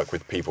want to work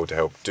with people to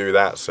help do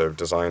that, so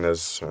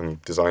designers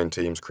and design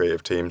teams,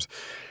 creative teams.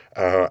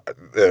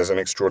 There's an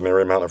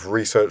extraordinary amount of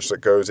research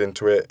that goes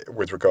into it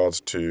with regards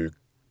to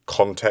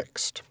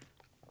context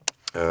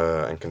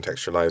and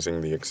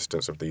contextualizing the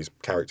existence of these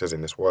characters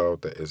in this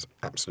world that is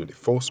absolutely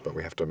false, but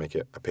we have to make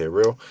it appear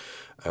real,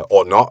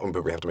 or not,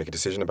 but we have to make a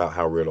decision about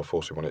how real or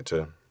false we want it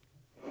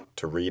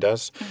to read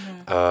as.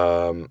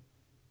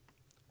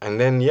 And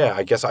then,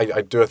 I guess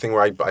I do a thing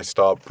where I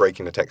start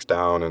breaking the text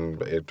down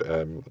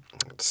and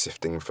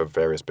sifting for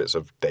various bits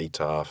of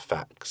data,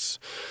 facts,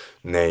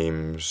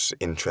 names,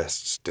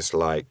 interests,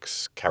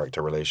 dislikes,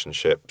 character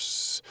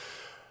relationships,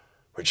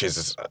 which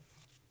is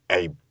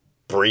a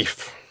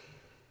brief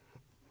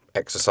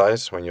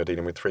exercise when you're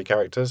dealing with 3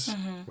 characters.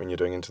 When you're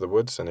doing Into the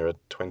Woods and there are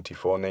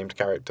 24 named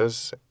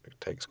characters, it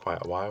takes quite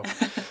a while.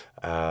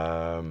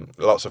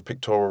 Lots of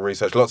pictorial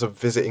research, lots of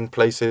visiting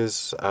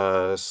places.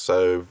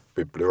 So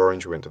with Blue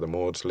Orange, we went to the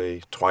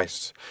Maudsley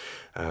twice.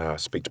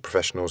 Speak to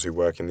professionals who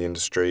work in the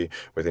industry.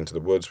 With Into the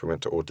Woods, we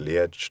went to Audley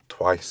Edge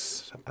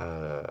twice.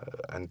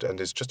 And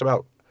it's just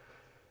about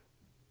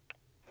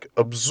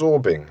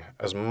absorbing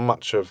as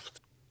much of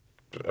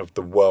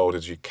the world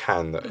as you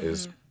can that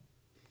is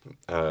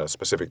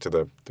specific to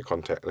the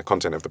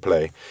content of the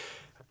play,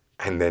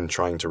 and then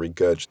trying to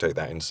regurgitate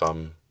that in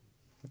some,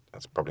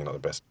 that's probably not the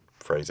best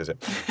phrase, is it?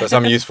 But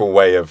some useful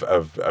way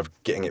of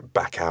getting it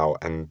back out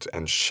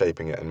and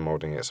shaping it and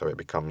moulding it so it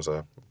becomes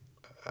a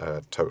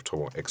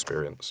total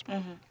experience.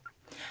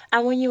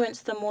 And when you went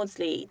to the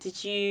Maudsley,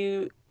 did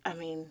you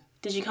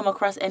come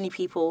across any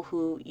people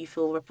who you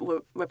feel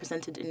were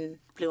represented in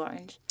Blue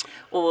Orange?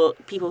 Or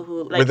people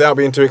who... Without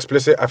being too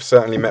explicit, I've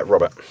certainly met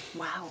Robert.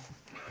 Wow.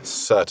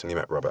 Certainly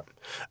met Robert.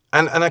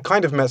 And I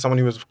kind of met someone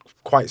who was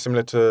quite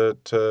similar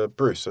to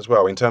Bruce as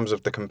well, in terms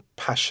of the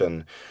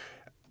compassion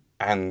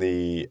and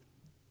the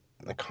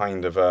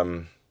kind of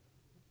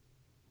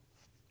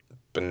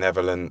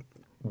benevolent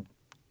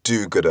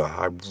do-gooder.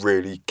 I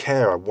really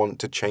care. I want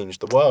to change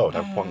the world.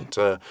 I want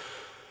to...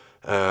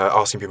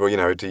 asking people,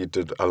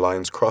 did a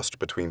lines crossed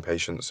between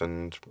patients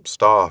and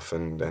staff,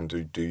 and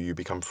do you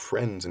become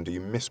friends, and do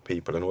you miss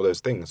people, and all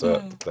those things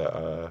that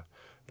are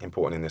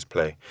important in this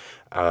play.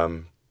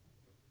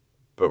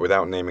 But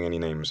without naming any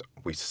names,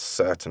 we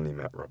certainly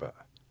met Robert,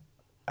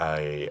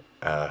 a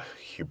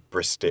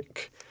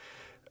hubristic,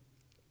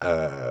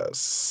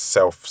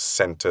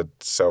 self-centered,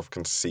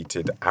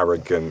 self-conceited,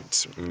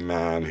 arrogant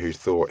man who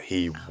thought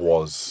he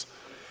was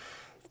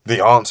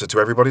the answer to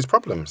everybody's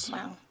problems.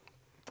 Wow.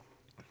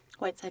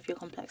 White Savior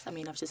complex. I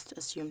mean, I've just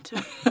assumed.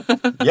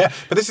 Yeah,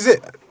 but this is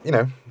it.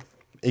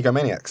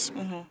 Egomaniacs,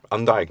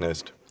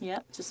 undiagnosed. Yeah,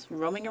 just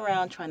roaming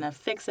around trying to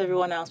fix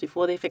everyone else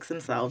before they fix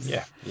themselves.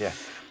 Yeah.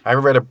 I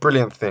read a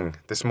brilliant thing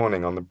this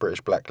morning on the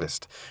British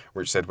Blacklist,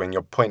 which said when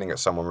you're pointing at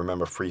someone,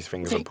 remember 3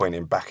 fingers are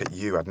pointing back at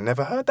you. I'd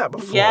never heard that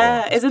before.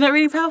 Yeah, isn't it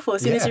really powerful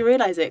as soon as you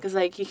realise it? Because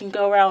you can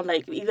go around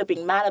either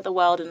being mad at the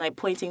world and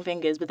pointing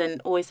fingers, but then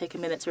always take a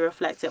minute to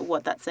reflect at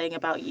what that's saying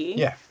about you.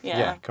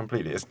 Yeah,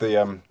 completely. It's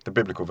the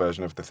biblical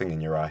version of the thing in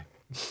your eye.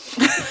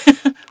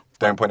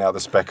 Don't point out the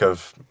speck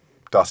of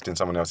dust in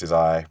someone else's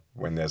eye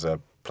when there's a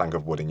plank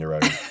of wood in your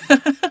own.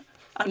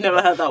 I've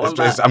never heard that one.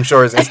 I'm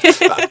sure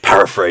it's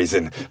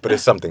paraphrasing, but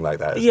it's something like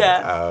that. Isn't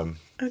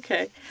it?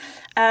 Okay.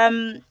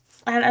 And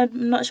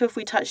I'm not sure if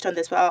we touched on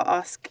this, but I'll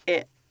ask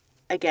it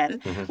again.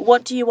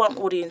 What do you want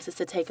audiences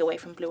to take away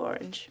from Blue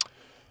Orange?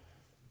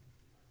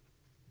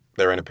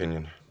 Their own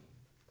opinion.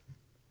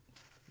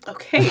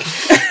 Okay.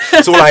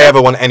 It's all I ever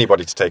want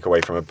anybody to take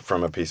away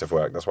from a piece of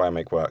work. That's why I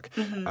make work.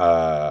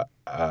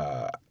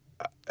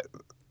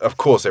 Of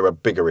course, there are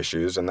bigger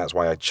issues, and that's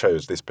why I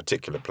chose this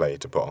particular play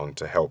to put on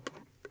to help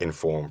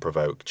inform,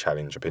 provoke,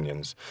 challenge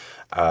opinions.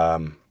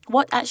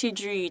 What actually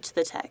drew you to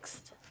the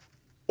text?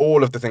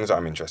 All of the things that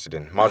I'm interested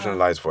in.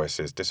 Marginalised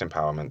voices,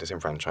 disempowerment,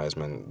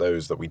 disenfranchisement,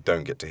 those that we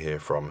don't get to hear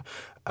from.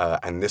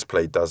 And this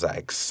play does that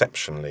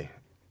exceptionally.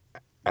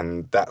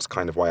 And that's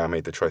kind of why I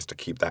made the choice to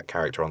keep that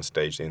character on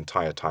stage the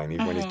entire time.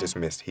 Even when he's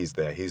dismissed, he's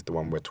there. He's the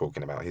one we're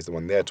talking about. He's the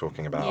one they're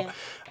talking about.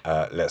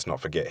 Let's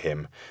not forget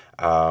him.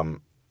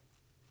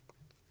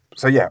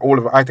 So yeah,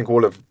 I think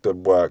all of the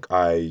work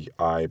I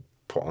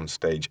put on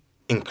stage,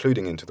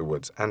 including Into the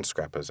Woods and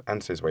Scrappers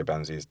and Sizwe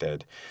Banzi is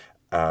Dead,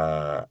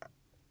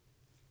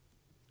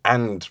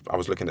 and I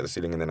was looking at the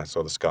ceiling and then I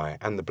saw the sky,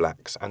 and the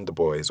Blacks and the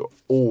Boys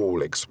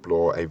all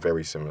explore a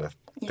very similar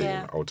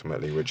theme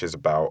ultimately, which is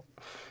about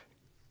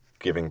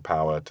giving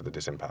power to the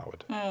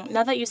disempowered.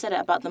 Now that you said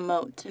it about the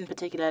moat in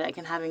particular,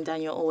 and having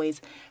Daniel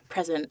always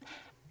present,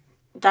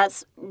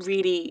 that's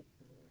really...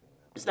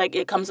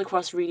 it comes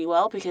across really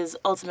well, because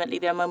ultimately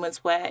there are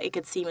moments where it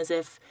could seem as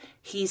if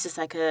he's just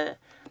a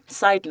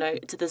side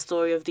note to the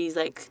story of these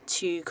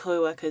 2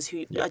 co-workers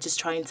who are just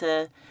trying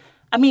to,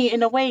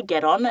 in a way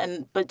get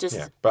on, but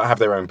have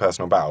their own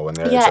personal battle, and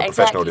there's a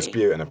professional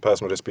dispute and a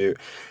personal dispute.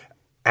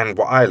 And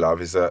what I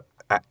love is that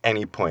at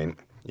any point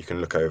you can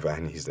look over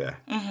and he's there.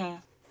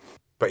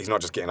 But he's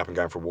not just getting up and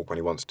going for a walk when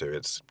he wants to.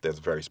 There's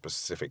very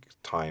specific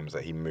times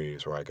that he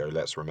moves where I go,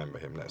 let's remember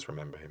him.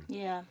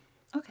 Yeah.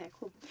 Okay,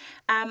 cool.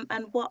 And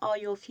what are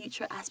your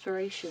future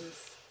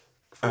aspirations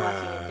for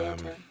working in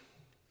theatre?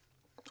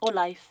 Or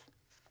life?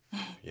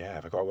 Yeah,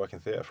 have I got to work in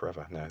theatre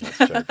forever? No,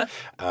 that's a joke.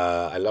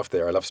 I love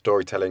theatre. I love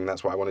storytelling.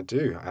 That's what I want to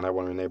do. And I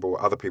want to enable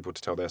other people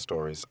to tell their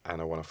stories. And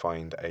I want to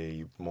find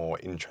a more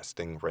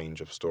interesting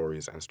range of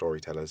stories and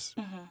storytellers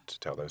to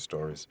tell those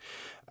stories.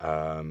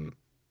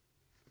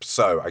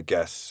 So I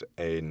guess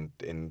in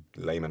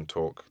layman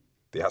talk,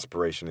 the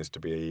aspiration is to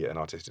be an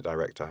artistic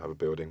director of a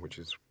building, which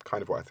is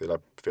kind of what I feel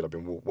I've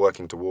been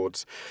working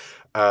towards.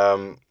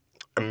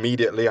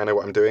 Immediately, I know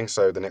what I'm doing,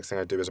 so the next thing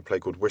I do is a play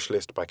called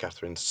Wishlist by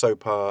Catherine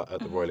Soper at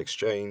the Royal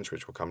Exchange,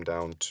 which will come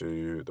down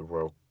to the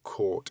Royal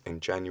Court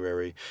in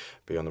January,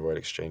 be on the Royal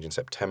Exchange in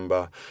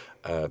September.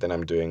 Then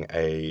I'm doing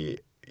a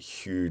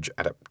huge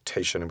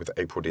adaptation with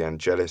April De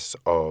Angelis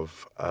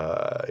of,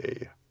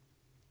 I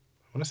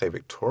want to say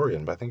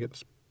Victorian, but I think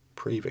it's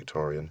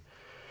pre-Victorian.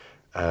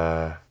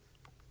 Let's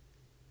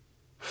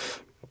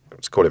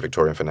call it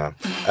Victorian for now.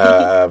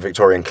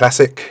 Victorian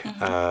classic,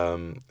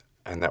 and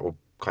that will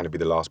kind of be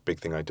the last big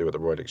thing I do at the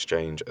Royal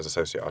Exchange as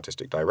Associate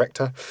Artistic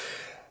Director.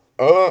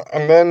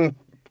 And then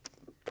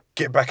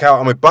get back out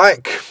on my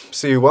bike,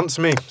 see who wants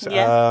me.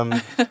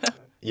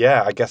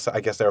 Yeah. I guess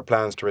there are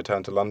plans to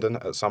return to London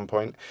at some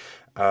point,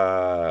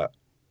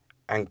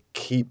 and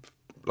keep,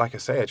 like I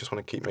say, I just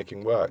want to keep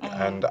making work.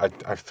 And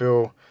I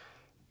feel,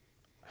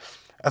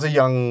 as a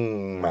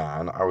young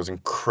man, I was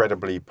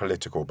incredibly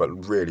political, but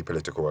really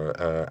political,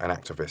 an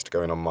activist,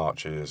 going on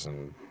marches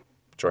and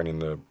joining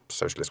the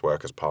Socialist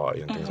Workers'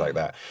 Party and things like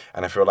that.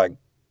 And I feel like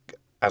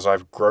as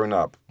I've grown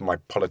up, my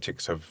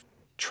politics have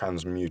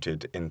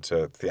transmuted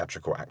into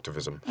theatrical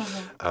activism.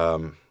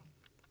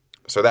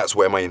 So that's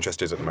where my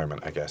interest is at the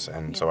moment, I guess.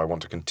 And so I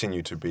want to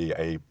continue to be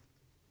a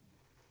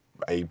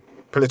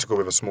political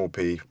with a small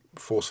p,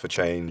 force for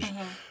change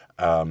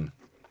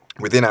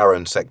within our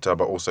own sector,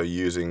 but also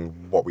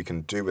using what we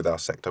can do with our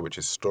sector, which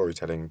is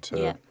storytelling,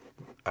 to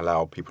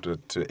allow people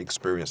to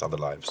experience other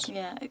lives.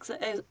 Yeah,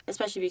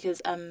 especially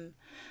because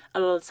a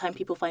lot of the time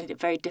people find it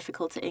very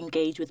difficult to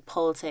engage with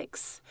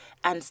politics,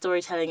 and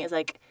storytelling is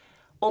like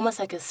almost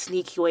like a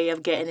sneaky way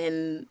of getting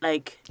in,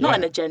 like, not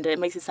an agenda. It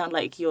makes it sound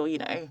like you're,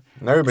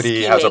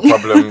 Nobody scheming. has a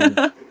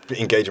problem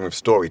engaging with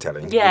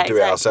storytelling. Yeah, we do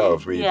it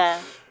ourselves. We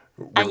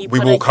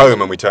walk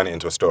home and we turn it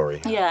into a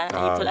story. Yeah,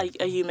 and you put like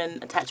a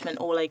human attachment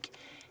or like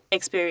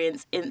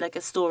experience in like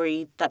a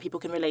story that people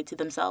can relate to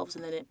themselves,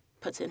 and then it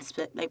puts it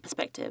in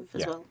perspective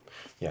as well.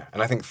 Yeah,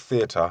 and I think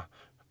theatre,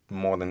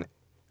 more than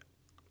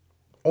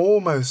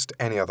almost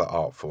any other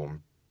art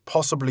form,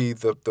 possibly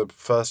the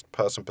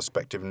first-person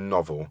perspective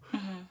novel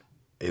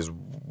is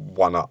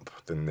one up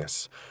than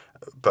this.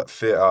 But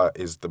theatre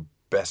is the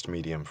best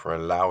medium for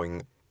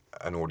allowing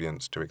an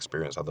audience to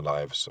experience other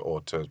lives,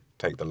 or to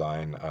take the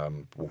line,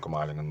 walk a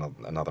mile in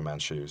another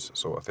man's shoes,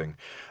 sort of thing.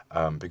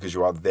 Because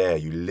you are there,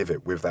 you live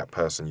it with that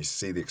person, you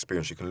see the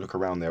experience, you can look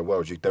around their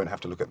world, you don't have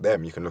to look at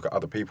them, you can look at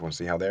other people and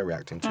see how they're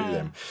reacting to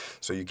them.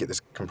 So you get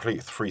this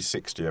complete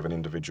 360 of an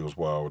individual's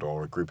world,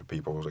 or a group of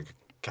people's, like,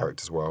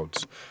 characters'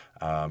 worlds.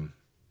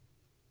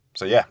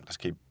 So yeah, let's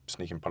keep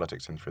sneaking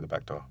politics in through the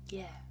back door.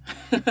 Yeah.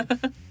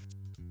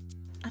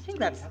 I think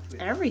that's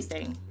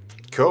everything.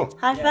 Cool.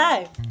 High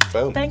five.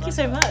 Boom. Thank you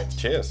so much.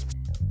 Cheers.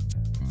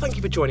 Thank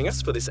you for joining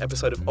us for this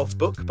episode of Off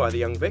Book by The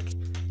Young Vic.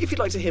 If you'd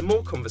like to hear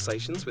more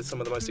conversations with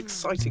some of the most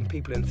exciting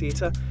people in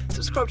theatre,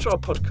 subscribe to our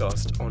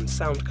podcast on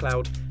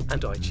SoundCloud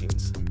and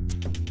iTunes.